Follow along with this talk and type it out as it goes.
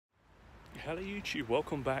Hello YouTube,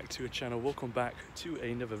 welcome back to a channel, welcome back to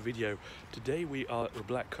another video. Today we are at the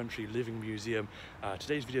Black Country Living Museum.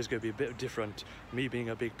 Today's video is going to be a bit different. Me being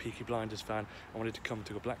a big Peaky Blinders fan, I wanted to come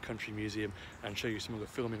to the Black Country Museum and show you some of the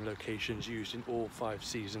filming locations used in all 5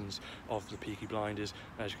 seasons of the Peaky Blinders.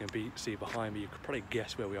 As you can see behind me, you could probably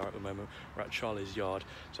guess where we are at the moment. We're at Charlie's Yard.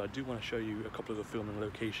 So I do want to show you a couple of the filming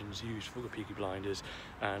locations used for the Peaky Blinders.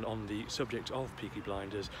 And on the subject of Peaky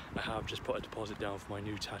Blinders, I have just put a deposit down for my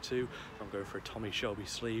new tattoo. I'm going for a Tommy Shelby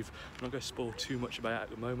sleeve. I'm not going to spoil too much about it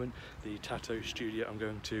at the moment. The tattoo studio I'm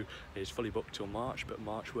going to is fully booked till March, but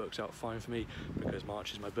March works out fine for me because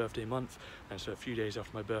March is my birthday month, and so a few days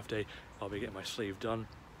after my birthday I'll be getting my sleeve done.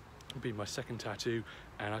 It'll be my second tattoo,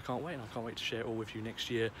 and I can't wait to share it all with you next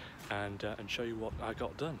year and show you what I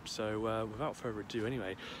got done. So without further ado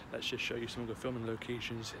anyway, let's just show you some of the filming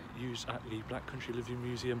locations used at the Black Country Living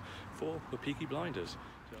Museum for the Peaky Blinders.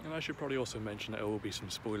 And I should probably also mention that there will be some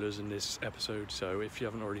spoilers in this episode, so if you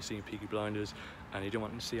haven't already seen Peaky Blinders and you don't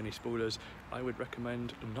want to see any spoilers, I would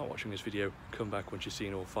recommend not watching this video. Come back once you've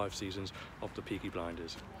seen all 5 seasons of the Peaky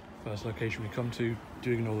Blinders. First location we come to,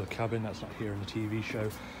 doing all the cabin, that's not here in the TV show,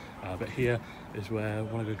 but here is where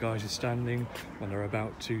one of the guys is standing when they're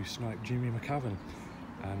about to snipe Jimmy McCavan,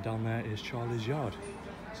 and down there is Charlie's Yard.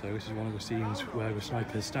 So this is one of the scenes where the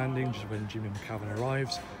sniper is standing just when Jimmy McCavan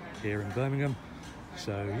arrives here in Birmingham.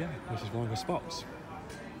 So yeah, this is one of the spots.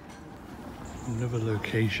 Another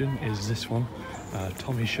location is this one.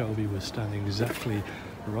 Tommy Shelby was standing exactly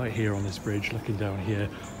right here on this bridge, looking down here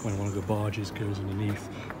when one of the barges goes underneath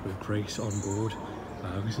with Grace on board.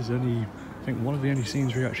 This is only, I think, one of the only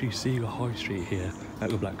scenes where you actually see the high street here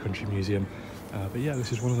at the Black Country Museum. But yeah,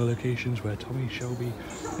 this is one of the locations where Tommy Shelby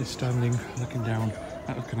is standing looking down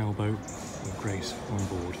at the canal boat with Grace on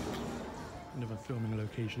board. Another filming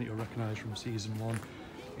location that you'll recognise from season 1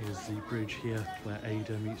 is the bridge here where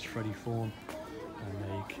Ada meets Freddie Thorne and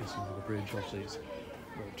they kiss under the bridge. Obviously it's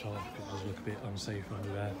roped off because it does look a bit unsafe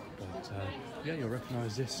under there, but yeah, you'll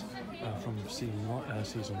recognise this from season 1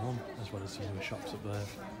 as well as some of the shops up there.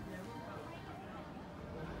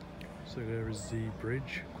 So there is the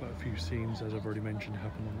bridge. Quite a few scenes, as I've already mentioned,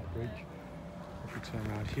 happen on that bridge. If we turn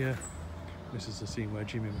around here, this is the scene where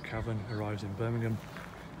Jimmy McCavan arrives in Birmingham.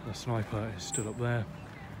 The sniper is stood up there.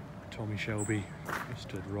 Tommy Shelby is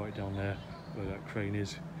stood right down there where that crane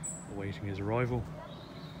is, awaiting his arrival.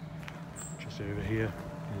 Just over here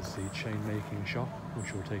is the chain making shop,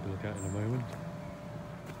 which we'll take a look at in a moment.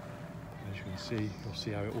 As you can see, you'll see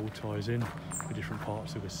how it all ties in, the different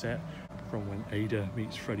parts of the set, from when Ada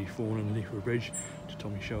meets Freddie Thorne underneath the bridge, to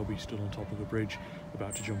Tommy Shelby stood on top of the bridge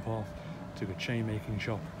about to jump off, to the chain making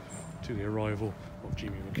shop, to the arrival of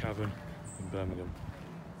Jimmy McCavan in Birmingham.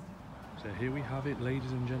 So here we have it,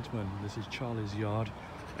 ladies and gentlemen. This is Charlie's Yard.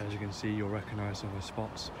 As you can see, you'll recognise some of the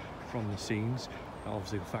spots from the scenes.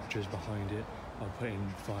 Obviously the factors behind it are put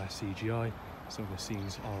in via CGI. Some of the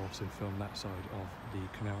scenes are also filmed that side of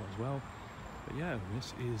the canal as well. But yeah,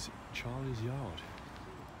 this is Charlie's Yard.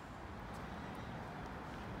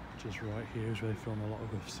 Just right here is where they film a lot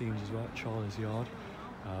of the scenes as well at Charlie's Yard.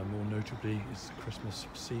 More notably is the Christmas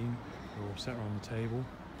scene. We're all sat around the table,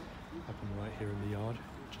 happening right here in the yard.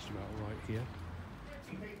 Just about right here.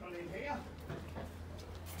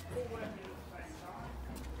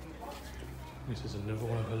 This is another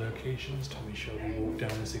one of her locations. Tommy Shelby walked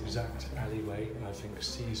down this exact alleyway, and I think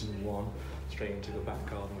season 1, straight into the back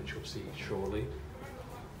garden, which you'll see shortly.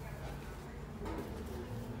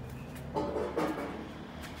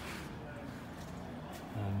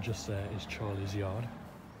 And just there is Charlie's Yard.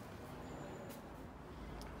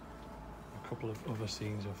 A couple of other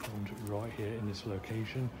scenes are filmed right here in this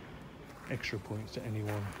location. Extra points to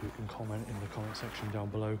anyone who can comment in the comment section down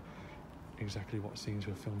below exactly what scenes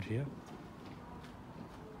were filmed here.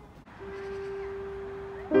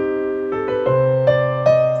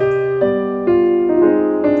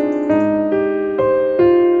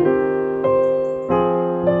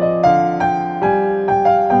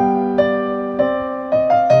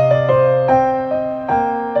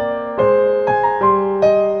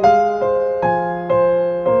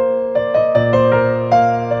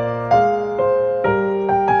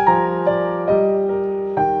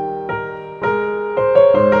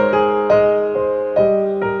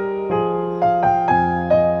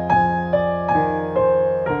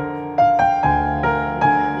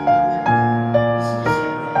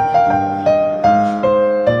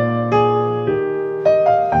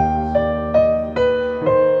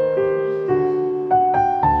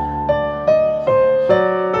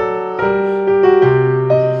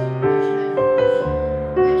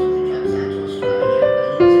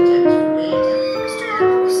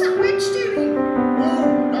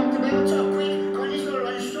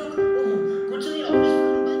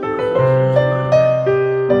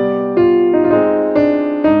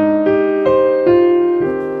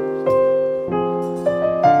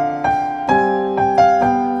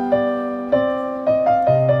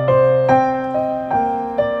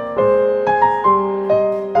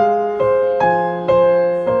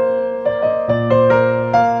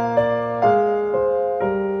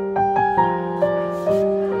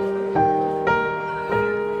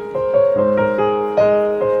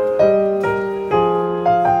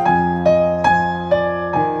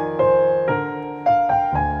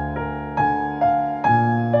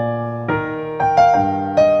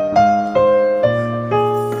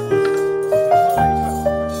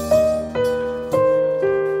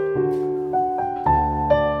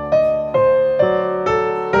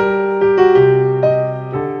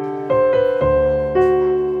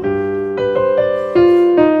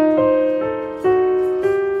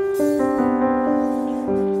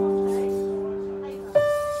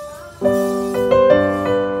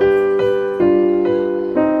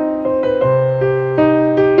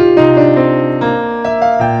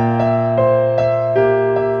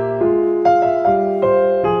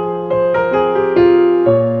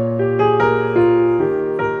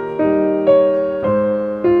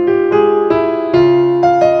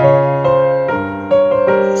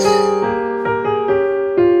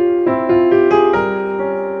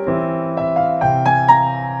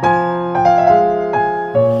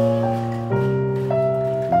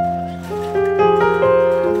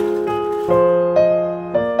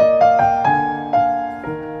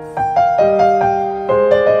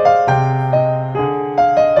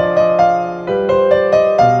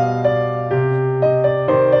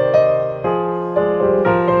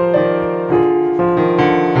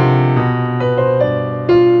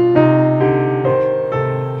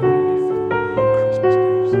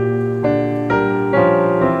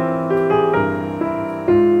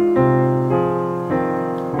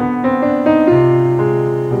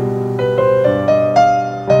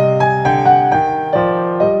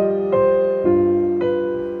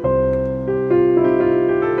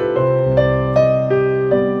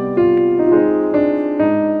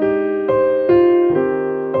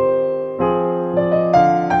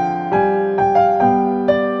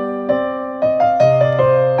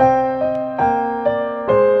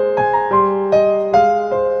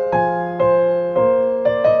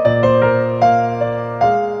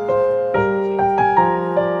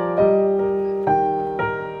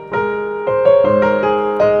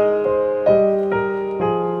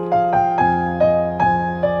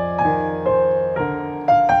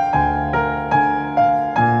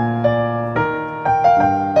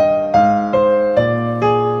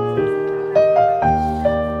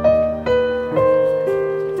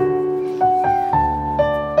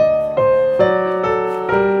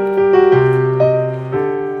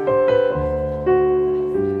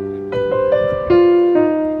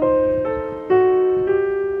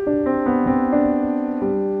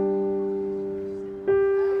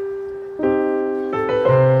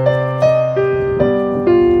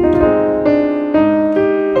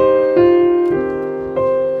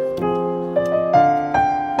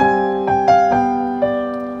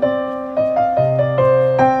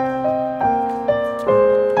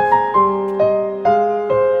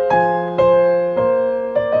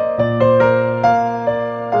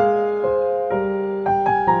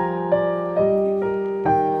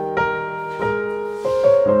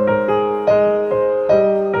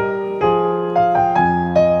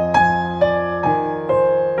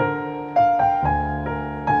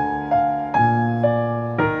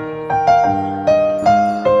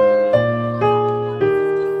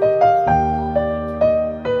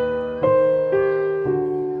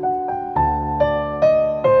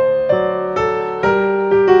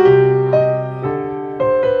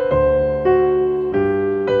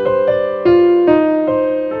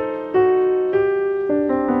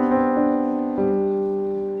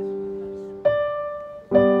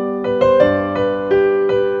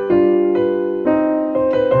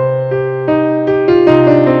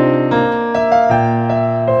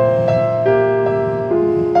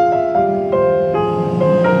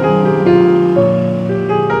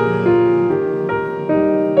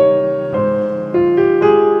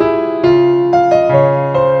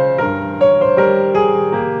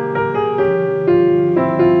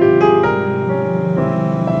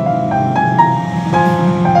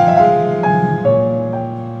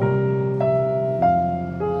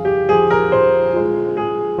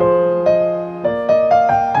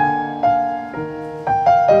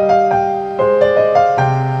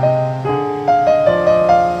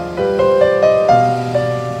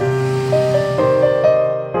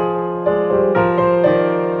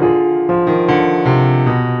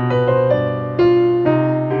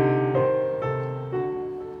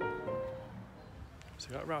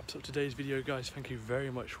 that wraps up today's video, guys. Thank you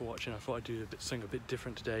very much for watching. I thought I'd do something a bit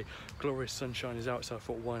different today. Glorious sunshine is out, so I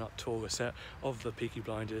thought why not tour a set of the Peaky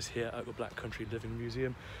Blinders here at the Black Country Living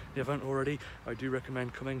Museum. If you haven't already, I do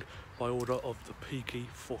recommend coming by order of the Peaky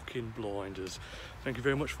fucking Blinders. Thank you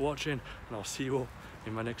very much for watching, and I'll see you all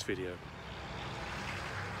in my next video.